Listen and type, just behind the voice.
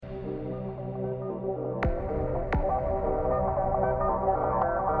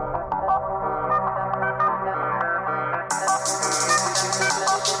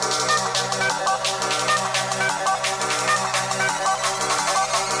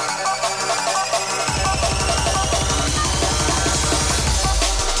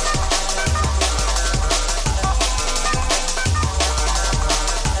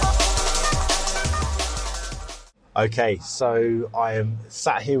Okay, so I am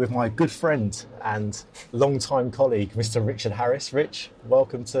sat here with my good friend and long-time colleague, Mr. Richard Harris. Rich,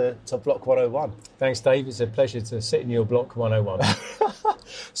 welcome to Block 101. Thanks, Dave. It's a pleasure to sit in your Block 101.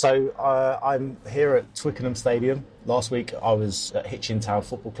 So I'm here at Twickenham Stadium. Last week I was at Hitchin Town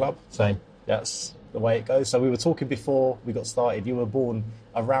Football Club. Same. That's the way it goes. So we were talking before we got started. You were born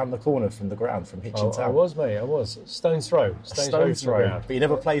around the corner from the ground, from Hitchin Town. I was, mate. I was. Stone's throw. Stone's throw. But you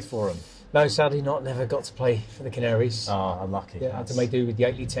never played for them. No, sadly not. Never got to play for the Canaries. Oh, unlucky. Yeah, had to make do with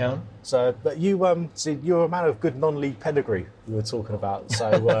Yateley Town. So, but you, see, you're a man of good non-league pedigree. We were talking about.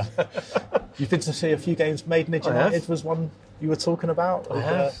 So, you've been to see a few games. Maidenhead United was one you were talking about. I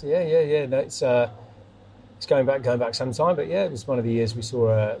have. Yeah. No, it's going back some time, but yeah, it was one of the years we saw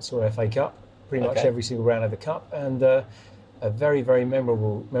a FA Cup. Pretty much every single round of the cup, and a very, very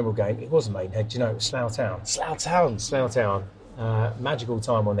memorable game. It wasn't Maidenhead. Do you know it was Slough Town? Slough Town. Magical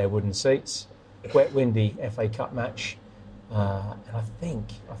time on their wooden seats. Wet, windy FA Cup match, and I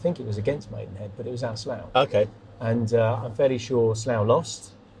think it was against Maidenhead, but it was at Slough. Okay. And I'm fairly sure Slough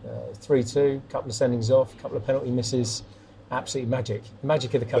lost 3-2. Couple of sendings off, couple of penalty misses. Absolutely magic. The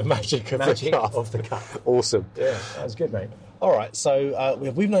magic of the cup. The magic of the cup. Awesome. Yeah, that was good, mate. All right, so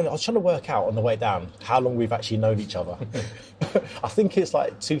we've known. I was trying to work out on the way down how long we've actually known each other. I think it's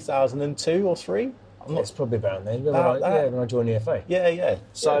like 2002 or 3. It's probably around then. When I joined the FA. Yeah.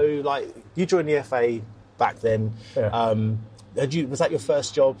 So, like, you joined the FA back then. Yeah. Was that your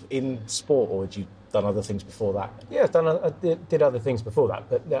first job in sport, or had you done other things before that? Yeah, I did other things before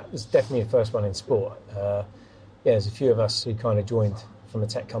that, but that was definitely the first one in sport. There's a few of us who kind of joined from a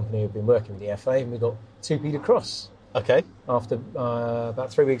tech company who've been working with the FA, and we got 2 Peter Cross. Okay. After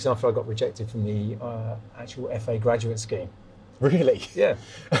about 3 weeks after I got rejected from the actual FA graduate scheme. Really? Yeah.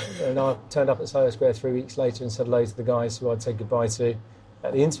 And I turned up at Soho Square 3 weeks later and said hello to the guys who I'd said goodbye to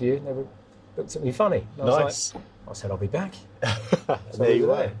at the interview. And they looked at me funny. And nice. I said, I'll be back. There you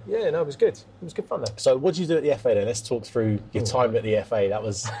were. Yeah, no, it was good. It was good fun, though. So what did you do at the FA then? Let's talk through your time at the FA. That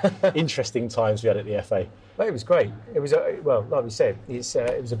was interesting times we had at the FA. Well, it was great. It was, like we said, it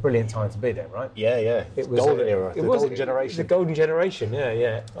was a brilliant time to be there, right? Yeah. It was golden era. The golden generation. The golden generation,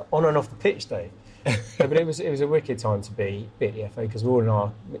 yeah. On and off the pitch, Dave. But it was a wicked time to be at the FA because we were all in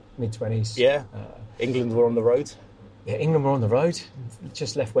our mid-20s. Yeah. England were on the road. Yeah, England were on the road.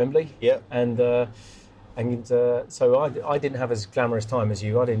 Just left Wembley. Yeah. And so I didn't have as glamorous time as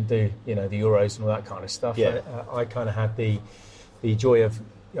you. I didn't do the Euros and all that kind of stuff. Yeah. I kind of had the joy of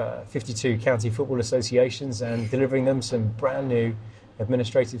 52 county football associations and delivering them some brand new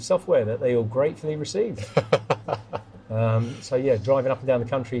administrative software that they all gratefully received. Driving up and down the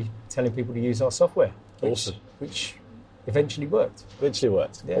country telling people to use our software. Awesome. Which eventually worked.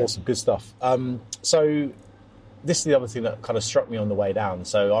 Yeah. Awesome. Good stuff. So this is the other thing that kind of struck me on the way down.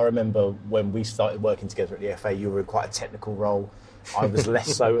 So I remember when we started working together at the FA, you were in quite a technical role. I was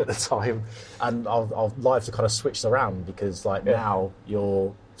less so at the time. And our lives have kind of switched around because now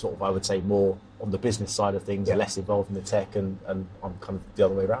you're sort of, I would say, more on the business side of things, less involved in the tech, and I'm kind of the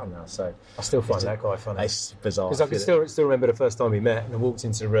other way around now. So I still find that quite funny. It's bizarre. Because I can still remember the first time we met and I walked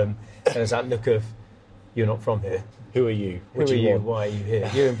into the room and there's that look of, you're not from here. Who are you? Who are you? Why are you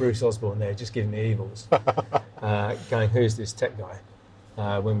here? You and Bruce Osborne there just giving me evils. Going, who's this tech guy?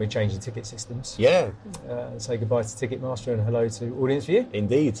 When we're changing ticket systems. Yeah. Say goodbye to Ticketmaster and hello to Audience View.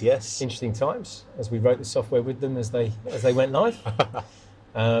 Indeed, yes. Interesting times as we wrote the software with them as they went live.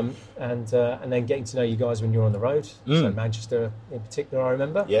 And then getting to know you guys when you're on the road. So Manchester in particular, I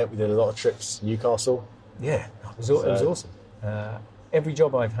remember. Yeah, we did a lot of trips. Newcastle. Yeah, it was awesome. Every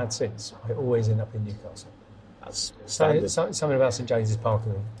job I've had since, I always end up in Newcastle. That's standard. Something about St James's Park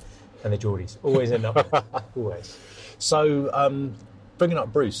and the Geordies. Always end up always. So, bringing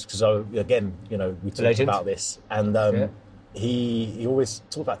up Bruce, because again, we talked about this, and he always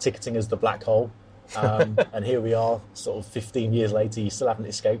talked about ticketing as the black hole. And here we are, sort of 15 years later, you still haven't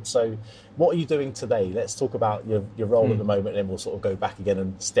escaped. So what are you doing today? Let's talk about your role at the moment, and then we'll sort of go back again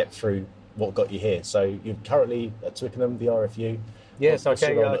and step through what got you here. So you're currently at Twickenham, the RFU. Yes, I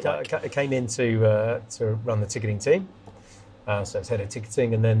came in to run the ticketing team. So it's head of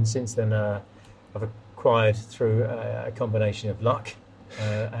ticketing, and then since then I've acquired through a combination of luck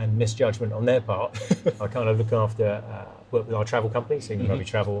and misjudgment on their part. I kind of look after, work with our travel company, so you can Rugby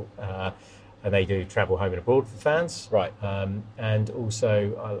Travel, and they do travel home and abroad for fans. Right. And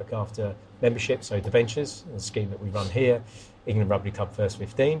also I look after membership, so the Ventures, a scheme that we run here, England Rugby Club First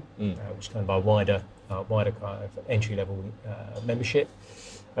 15, which is kind of our wider kind of entry-level membership.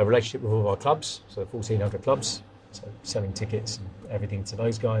 A relationship with all of our clubs, so 1,400 clubs, so selling tickets and everything to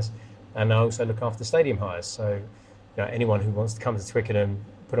those guys. And I also look after stadium hires, so anyone who wants to come to Twickenham,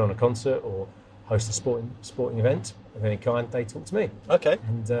 put on a concert or host a sporting event of any kind, they talk to me. Okay.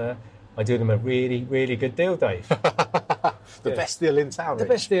 And I do them a really, really good deal, Dave. The best deal in town. The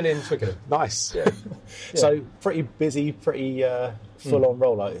best deal in Twickenham. Nice. Yeah. So pretty busy, pretty full-on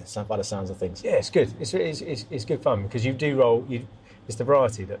roll, like by the sounds of things. Yeah, it's good. It's good fun because you do roll. It's the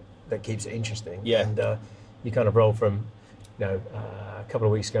variety that keeps it interesting. Yeah. And you kind of roll from, a couple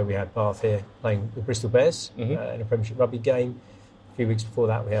of weeks ago we had Bath here playing the Bristol Bears in a Premiership rugby game. A few weeks before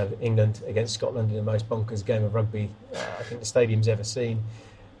that we had England against Scotland in the most bonkers game of rugby I think the stadium's ever seen.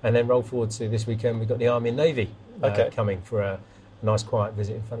 And then roll forward to this weekend, we've got the Army and Navy coming for a nice quiet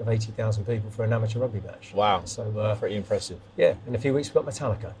visit in front of 80,000 people for an amateur rugby match. Wow. So pretty impressive. Yeah, in a few weeks we've got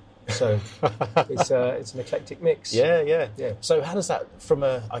Metallica. So it's an eclectic mix. Yeah. So how does that, from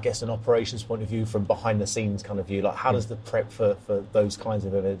an operations point of view, from behind the scenes kind of view, like how does the prep for those kinds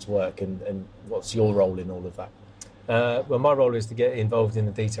of events work, and what's your role in all of that? Well, my role is to get involved in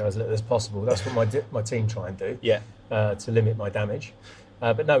the detail as little as possible. That's what my team try and do. Yeah. To limit my damage.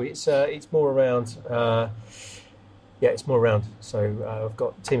 But no, it's more around. It's more around. So I've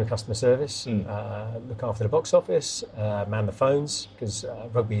got a team of customer service, look after the box office, man the phones, because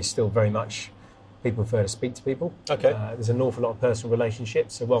rugby is still very much people prefer to speak to people. Okay. There's an awful lot of personal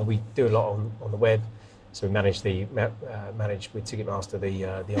relationships. So while we do a lot on the web, so we manage with Ticketmaster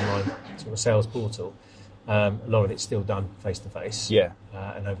the online sort of sales portal. A lot of it's still done face to face. Yeah.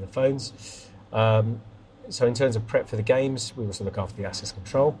 And over the phones. So in terms of prep for the games, we also look after the access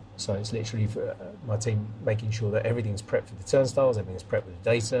control. So it's literally for my team making sure that everything's prepped for the turnstiles, everything's prepped with the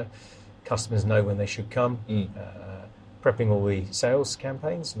data, customers know when they should come, prepping all the sales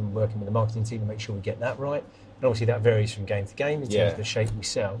campaigns and working with the marketing team to make sure we get that right. And obviously that varies from game to game in terms of the shape we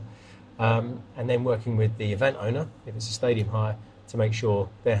sell. And then working with the event owner, if it's a stadium hire, to make sure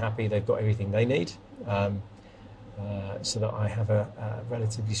they're happy, they've got everything they need. So that I have a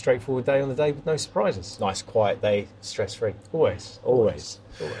relatively straightforward day on the day with no surprises. Nice, quiet day, stress-free. Always.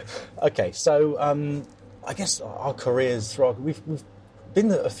 Okay, so I guess our careers, we've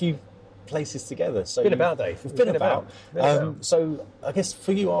been at a few places together. So been about, Dave. We've been about. So I guess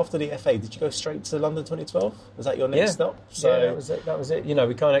for you after the FA, did you go straight to London 2012? Was that your next stop? So that was it.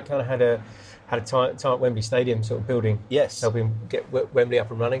 We kind of had a time at Wembley Stadium sort of building. Yes. Helping get Wembley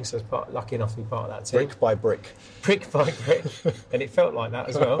up and running. So I was lucky enough to be part of that team. Brick by brick. Brick by brick. And it felt like that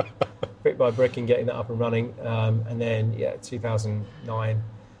as well. Brick by brick and getting that up and running. And then, 2009,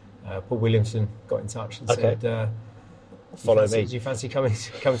 Paul Williamson got in touch and said, follow me. Do you fancy coming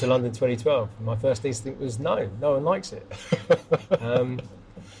to London 2012? And my first instinct was no one likes it.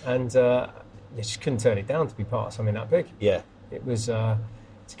 And you just couldn't turn it down to be part of something that big. Yeah. It was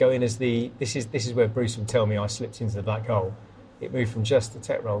to go in as this is where Bruce would tell me I slipped into the black hole. It moved from just a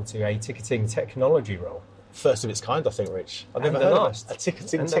tech role to a ticketing technology role. First of its kind, I think, Rich. I've And never the heard last. of a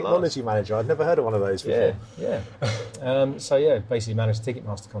ticketing technology manager. I'd never heard of one of those before. Yeah. Basically managed a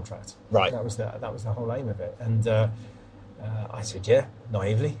Ticketmaster contract. Right. That was the whole aim of it. And I said, yeah,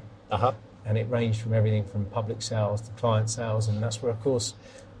 naively. And it ranged from everything from public sales to client sales, and that's where, of course,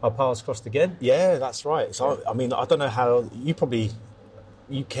 our paths crossed again. Yeah, that's right. So, I mean, I don't know how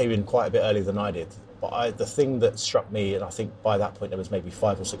you came in quite a bit earlier than I did, but the thing that struck me, and I think by that point there was maybe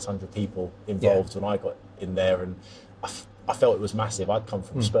 500 or 600 people involved when I got in there, and I felt it was massive. I'd come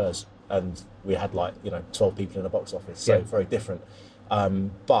from Spurs, and we had 12 people in the box office, so very different.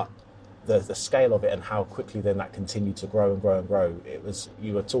 But the scale of it and how quickly then that continued to grow and grow and grow. It was,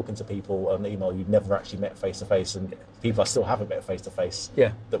 you were talking to people on email you'd never actually met face to face, and people I still haven't met face to face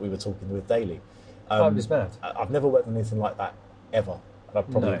that we were talking with daily. It was mad. I've never worked on anything like that ever, and I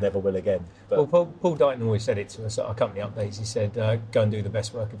probably never will again. But Paul Dighton always said it to us at our company updates. He said, "Go and do the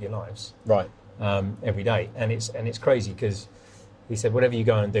best work of your lives." Right. Every day, and it's crazy because he said, whatever you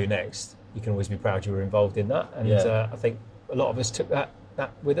go and do next, you can always be proud you were involved in that. And I think a lot of us took that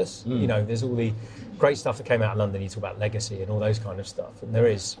with us. There's all the great stuff that came out of London. You talk about legacy and all those kind of stuff, and it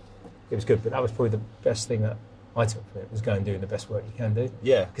was good. But that was probably the best thing that I took from it, was going and doing the best work you can do.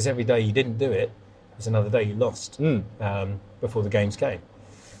 Yeah. Because every day you didn't do it, it's another day you lost before the games came.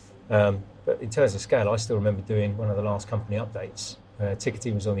 But in terms of scale, I still remember doing one of the last company updates.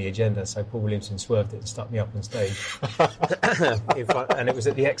 Ticketing was on the agenda, so Paul Williamson swerved it and stuck me up on stage. And it was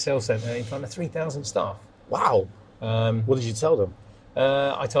at the Excel Centre in front of 3,000 staff. Wow. What did you tell them?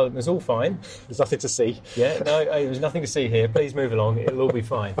 I told them it was all fine. There's nothing to see. Yeah, no, there was nothing to see here. Please move along. It'll all be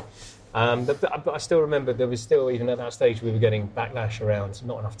fine. But I still remember there was still, even at that stage, we were getting backlash around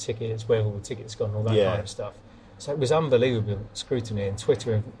not enough tickets, where have all the tickets gone, all that kind of stuff. So it was unbelievable scrutiny, and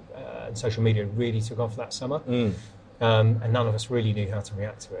Twitter and social media really took off that summer. And none of us really knew how to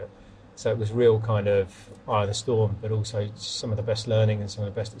react to it. So it was real kind of eye of the storm, but also some of the best learning and some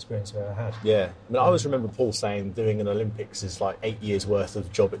of the best experience I've ever had. Yeah. I mean, I always remember Paul saying doing an Olympics is like 8 years worth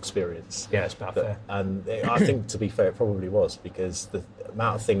of job experience. Yeah, it's about fair. And I think, to be fair, it probably was, because the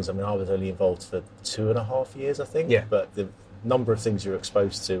amount of things, I mean, I was only involved for 2.5 years, I think. Yeah. But the number of things you're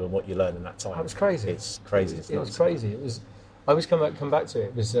exposed to and what you learn in that time. That was crazy. It's crazy. It was crazy. It was. I always come back to it.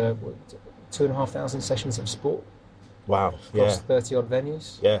 It was 2,500 sessions of sport Wow. across 30 odd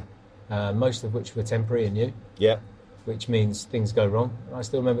venues. Yeah. Most of which were temporary and new, Yeah. which means things go wrong. And I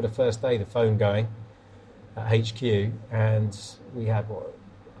still remember the first day, the phone going at HQ, and we had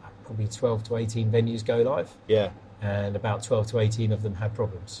probably 12 to 18 venues go live, Yeah. and about 12 to 18 of them had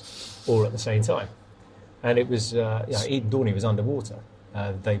problems, all at the same time. And it was, Eden Dorney was underwater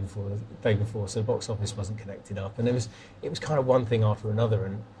the day before, so the box office wasn't connected up, and it was kind of one thing after another,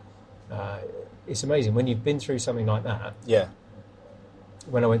 and it's amazing when you've been through something like that. Yeah.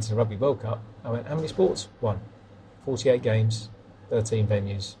 When I went to the Rugby World Cup, I went, how many sports? 1. 48 games, 13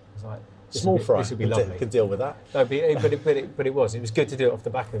 venues. I was like, Small fry. This would be lovely. Could deal with that. No, but it was. It was good to do it off the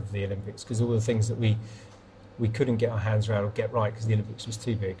back of the Olympics, because all the things that we couldn't get our hands around or get right because the Olympics was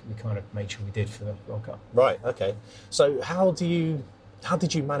too big, we kind of made sure we did for the World Cup. Right. Okay. So how did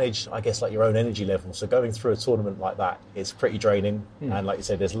you manage, I guess, like your own energy level? So going through a tournament like that, it's pretty draining, and like you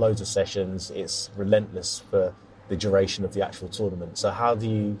said, there's loads of sessions. It's relentless for the duration of the actual tournament. So how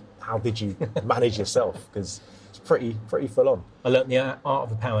did you manage yourself? Because it's pretty full on. I learnt the art of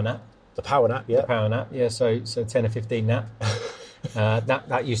the power nap. The power nap, yeah. The power nap, yeah. So 10 or 15 nap.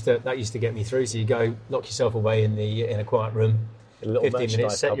 That used to get me through. So you go lock yourself away in a quiet room. A little 15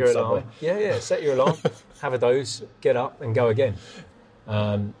 minutes. Set your alarm. Yeah. Set your alarm. Have a doze. Get up and go again.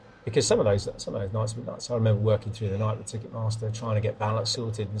 Because some of those nights were nuts. I remember working through the night with Ticketmaster, trying to get ballots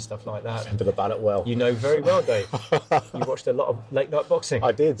sorted and stuff like that. Remember the ballot well. You know very well, Dave. You watched a lot of late night boxing.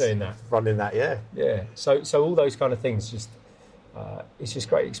 I did. Doing that. Running that, yeah. Yeah. So all those kind of things, it's just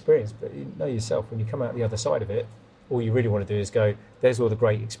great experience. But you know yourself, when you come out the other side of it, all you really want to do is go, there's all the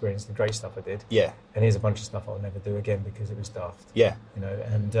great experience, the great stuff I did. Yeah. And here's a bunch of stuff I'll never do again because it was daft. Yeah. You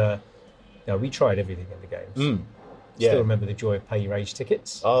know, and we tried everything in the games. Yeah. Still remember the joy of pay your age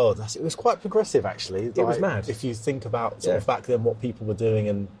tickets. Oh, it was quite progressive, actually. It was mad. If you think about sort of back then what people were doing,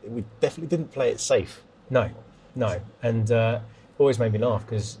 and we definitely didn't play it safe. No. And always made me laugh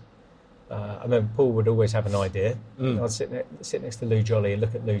because I remember Paul would always have an idea. I'd sit next to Lou Jolly and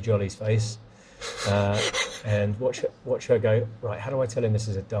look at Lou Jolly's face and watch her go, right, how do I tell him this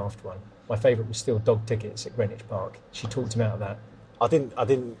is a daft one? My favourite was still dog tickets at Greenwich Park. She talked him out of that. I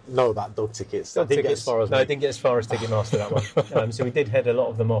didn't know about dog tickets. I didn't get as far as I didn't get as far as Ticketmaster, that one. So we did head a lot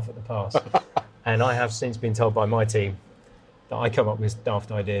of them off at the pass. And I have since been told by my team that I come up with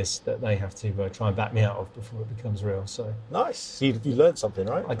daft ideas that they have to try and back me out of before it becomes real. So nice. You learned something,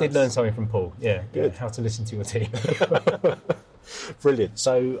 right? I did learn something from Paul. Yeah, good. Yeah, how to listen to your team. Brilliant.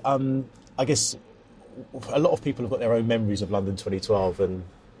 So I guess a lot of people have got their own memories of London 2012, and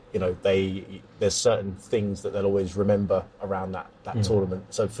you know, there's certain things that they'll always remember around that tournament.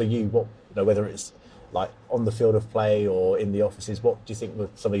 So for you, what, you know, whether it's like on the field of play or in the offices, what do you think were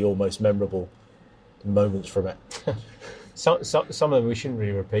some of your most memorable moments from it? Some of them we shouldn't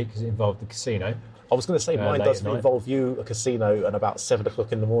really repeat because it involved the casino. I was going to say mine does involve you, a casino, and about 7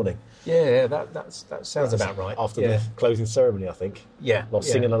 o'clock in the morning. Yeah, that sounds about right. After the closing ceremony, I think. Yeah,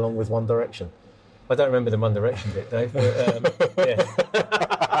 singing along with One Direction. I don't remember the One Direction bit, Dave. But, yeah.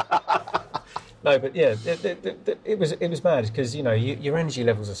 No, but yeah, it was mad because you know your energy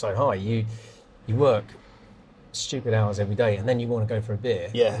levels are so high. You work stupid hours every day, and then you want to go for a beer.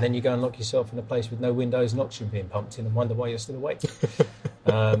 Yeah. And then you go and lock yourself in a place with no windows and oxygen being pumped in, and wonder why you're still awake.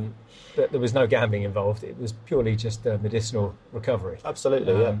 But there was no gambling involved. It was purely just medicinal recovery.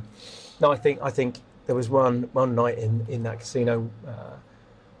 Absolutely. Yeah. No, I think there was one night in that casino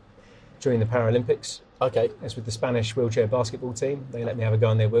during the Paralympics. Okay. It's with the Spanish wheelchair basketball team. They let me have a go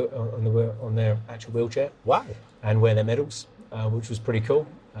on their actual wheelchair. Wow. And wear their medals, which was pretty cool.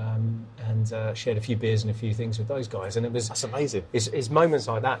 And shared a few beers and a few things with those guys. And that's amazing. It's moments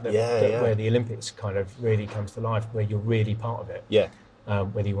like that where the Olympics kind of really comes to life, where you're really part of it. Yeah.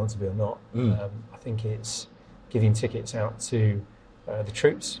 Whether you want to be or not. I think it's giving tickets out to the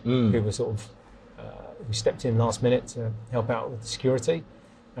troops who were sort of who stepped in last minute to help out with the security.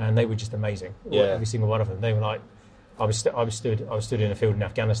 And they were just amazing. Yeah. Every single one of them. They were like, I was stood in a field in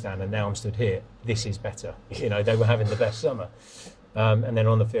Afghanistan, and now I'm stood here. This is better. You know, they were having the best summer. And then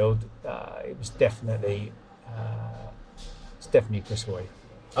on the field, it was definitely Chris Hoy.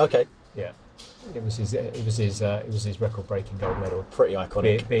 Okay. Yeah. It was his record-breaking gold medal. Pretty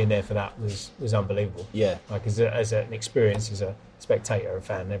iconic. Being there for that was unbelievable. Yeah. Like as an experience, as a spectator, a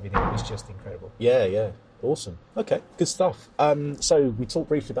fan, and everything, it was just incredible. Yeah. Awesome. Okay, good stuff. So we talked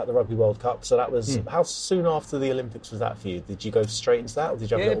briefly about the Rugby World Cup. So that was how soon after the Olympics was that for you? Did you go straight into that, or did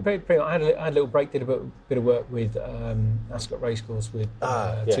you have a little... pretty I had a little break. Did a bit of work with Ascot Racecourse with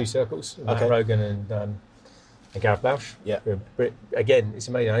Two Circles, Matt Rogan and Gareth Bausch. Yeah. Again, it's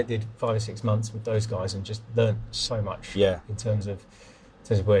amazing. I did 5 or 6 months with those guys and just learned so much. Yeah. In terms of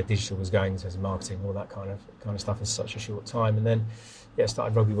where digital was going, in terms of marketing, all that kind of stuff in such a short time. And then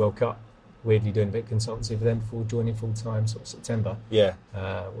started Rugby World Cup. Weirdly doing a bit of consultancy for them before joining full time, sort of September. Yeah.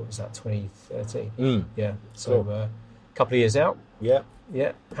 What was that? 2013. Yeah. So a couple of years out. Yeah.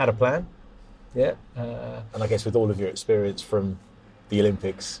 Yeah. Had a plan. Yeah. And I guess with all of your experience from the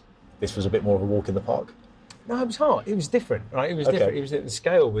Olympics, this was a bit more of a walk in the park. No, it was hard. It was different, right? It was different. It was the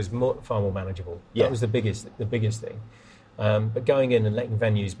scale was far more manageable. Yeah. That was the biggest thing. But going in and letting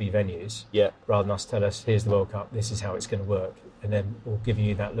venues be venues, rather than us tell us, here's the World Cup, this is how it's going to work, and then we'll give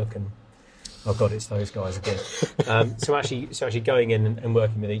you that look and, oh God, it's those guys again. So actually going in and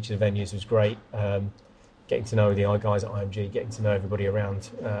working with each of the venues was great. Getting to know the guys at IMG, getting to know everybody around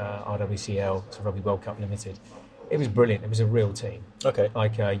RWCL, so Rugby World Cup Limited. It was brilliant. It was a real team. Okay.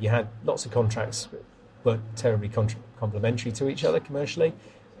 Like you had lots of contracts that weren't terribly complementary to each other commercially,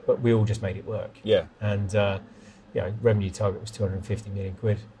 but we all just made it work. Yeah. And revenue target was 250 million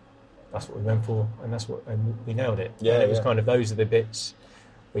quid. That's what we went for, and we nailed it. Yeah. And it was kind of, those are the bits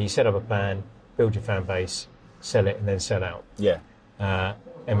where you set up a plan, build your fan base, sell it, and then sell out. Yeah.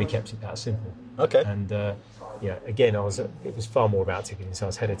 And we kept it that simple. Okay. And again, it was far more about ticketing, so I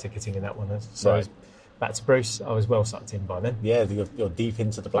was head of ticketing in that one. So right. Back to Bruce, I was well sucked in by then. Yeah, you're deep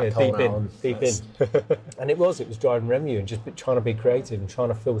into the black hole now. Deep in. And it was driving revenue and just trying to be creative and trying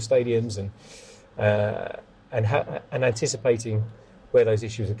to fill stadiums and anticipating where those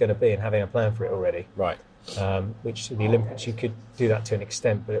issues are going to be and having a plan for it already. Right. Which the Olympics, you could do that to an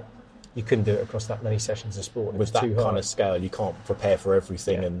extent, but you couldn't do it across that many sessions of sport. With that kind of scale, you can't prepare for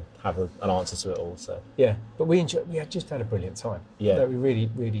everything and have an answer to it all. So yeah, but we just had a brilliant time. Yeah, no, we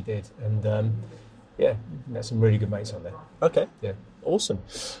really, really did, and met some really good mates on there. Okay, yeah, awesome.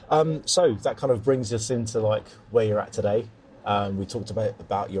 So that kind of brings us into like where you're at today. We talked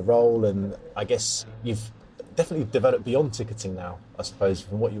about your role, and I guess you've definitely developed beyond ticketing now, I suppose,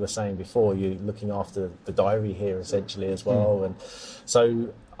 from what you were saying before. You're looking after the diary here essentially as well. And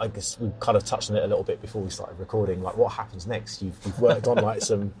so I guess we kind of touched on it a little bit before we started recording, like what happens next. You've worked on like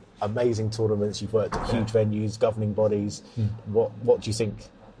some amazing tournaments, you've worked at huge venues, governing bodies. What do you think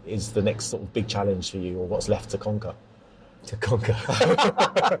is the next sort of big challenge for you, or what's left to conquer? To conquer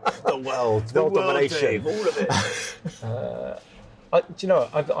the world domination, Dave, all of it. Do you know,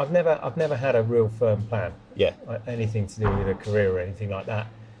 I've never had a real firm plan. Yeah. Anything to do with a career or anything like that.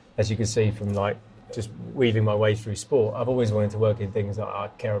 As you can see from like just weaving my way through sport, I've always wanted to work in things that I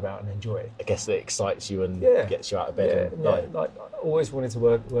care about and enjoy. I guess that excites you and gets you out of bed. Yeah. Like I always wanted to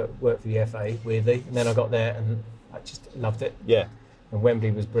work for the FA, weirdly, and then I got there and I just loved it. Yeah. And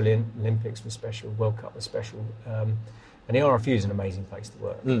Wembley was brilliant. Olympics was special. World Cup was special. And the RFU is an amazing place to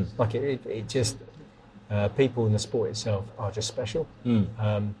work. Like it just. People in the sport itself are just special.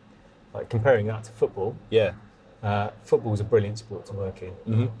 Like comparing that to football, football is a brilliant sport to work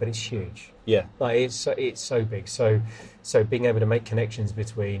in, but it's huge. Yeah, like it's so big. So being able to make connections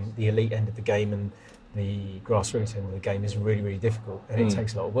between the elite end of the game and the grassroots end of the game is really, really difficult, and it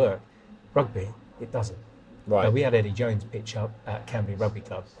takes a lot of work. Rugby, it doesn't. Right. We had Eddie Jones pitch up at Camberley Rugby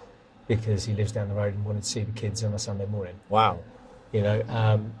Club because he lives down the road and wanted to see the kids on a Sunday morning. Wow. You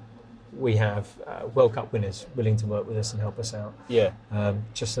know. We have World Cup winners willing to work with us and help us out. Yeah.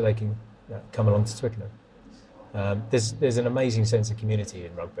 Just so they can come along to Twickenham. There's an amazing sense of community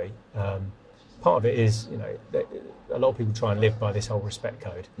in rugby. Part of it is, a lot of people try and live by this whole respect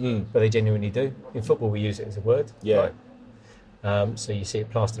code, but they genuinely do. In football, we use it as a word. Yeah. Right? So you see it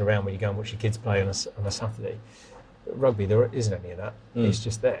plastered around when you go and watch your kids play on a Saturday. But rugby, there isn't any of that. It's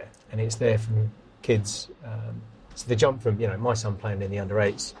just there, and it's there from kids. So the jump from my son playing in the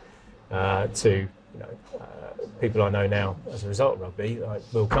under-8s. To people I know now as a result of rugby, like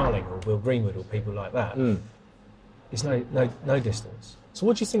Will Carling or Will Greenwood or people like that. It's no distance. So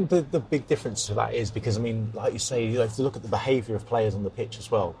what do you think the big difference to that is? Because I mean, like you say, you have to look at the behaviour of players on the pitch as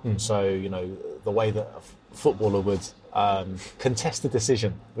well. So the way that a footballer would contest a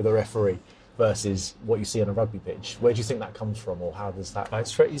decision with a referee versus what you see on a rugby pitch. Where do you think that comes from, or how does that?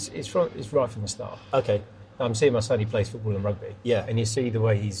 It's right from the start. Okay. I'm seeing my son, he plays football and rugby. Yeah. And you see the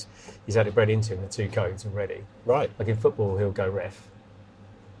way he's had it bred into him, the two codes already. Right. Like in football, he'll go ref.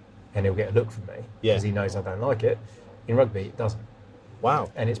 and he'll get a look from me Yeah. because he knows I don't like it. In rugby, it doesn't.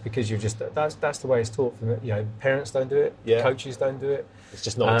 Wow. And it's because you're just that's the way it's taught from parents don't do it, Yeah. coaches don't do it. It's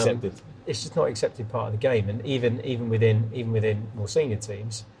just not accepted. It's just not accepted part of the game, and even within more senior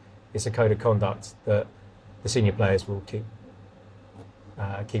teams, it's a code of conduct that the senior players will keep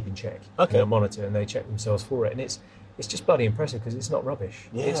in check, Okay. and monitor, and they check themselves for it, and it's just bloody impressive because it's not rubbish.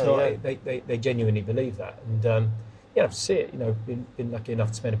 Yeah, It's not. yeah. They genuinely believe that, and I've seen it. Been lucky enough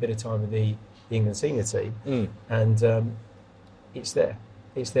to spend a bit of time with the England senior team, and it's there.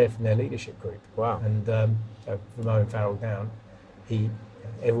 It's there from their leadership group. Wow. And from Owen Farrell down,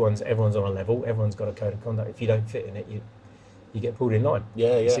 everyone's on a level. Everyone's got a code of conduct. If you don't fit in it, you get pulled in line. Yeah,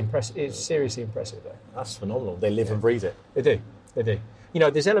 It's yeah. impressive. It's seriously impressive, though. That's phenomenal. They live and breathe it. They do. They do.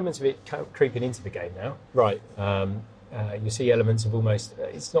 There's elements of it creeping into the game now. Right. You see elements of almost.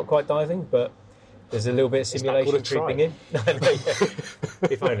 It's not quite diving, but there's a little bit of simulation called a try? creeping in.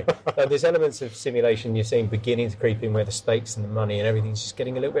 If only. There's elements of simulation you're seeing beginning to creep in, where the stakes and the money and everything's just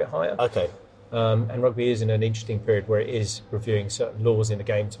getting a little bit higher. Okay. And rugby is in an interesting period where it is reviewing certain laws in the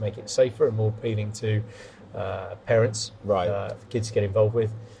game to make it safer and more appealing to parents, Right. For kids to get involved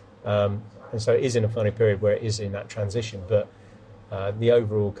with. And so it is in a funny period where it is in that transition. But the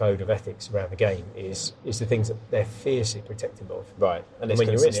overall code of ethics around the game is the things that they're fiercely protective of. Right. And And it's when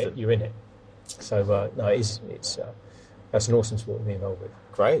consistent. you're in it. So no, it's that's an awesome sport to be involved with.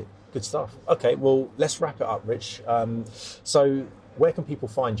 Great. Good stuff. Okay, well, let's wrap it up, Rich. So where can people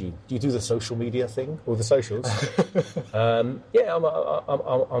find you? Do you do the social media thing? All the socials. I'm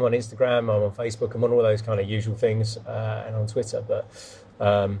on Instagram. I'm on Facebook. I'm on all those kind of usual things, and on Twitter. But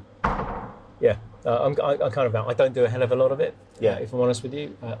I'm kind of out. I don't do a hell of a lot of it. Yeah. If I'm honest with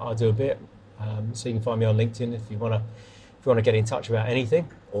you, I do a bit. So you can find me on LinkedIn if you want to get in touch about anything.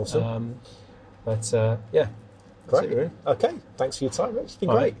 Awesome. That's it, Great. really. Okay, thanks for your time, Rich. It's been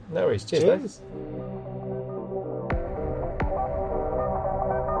All great. right. No worries. Cheers, Dave. Cheers.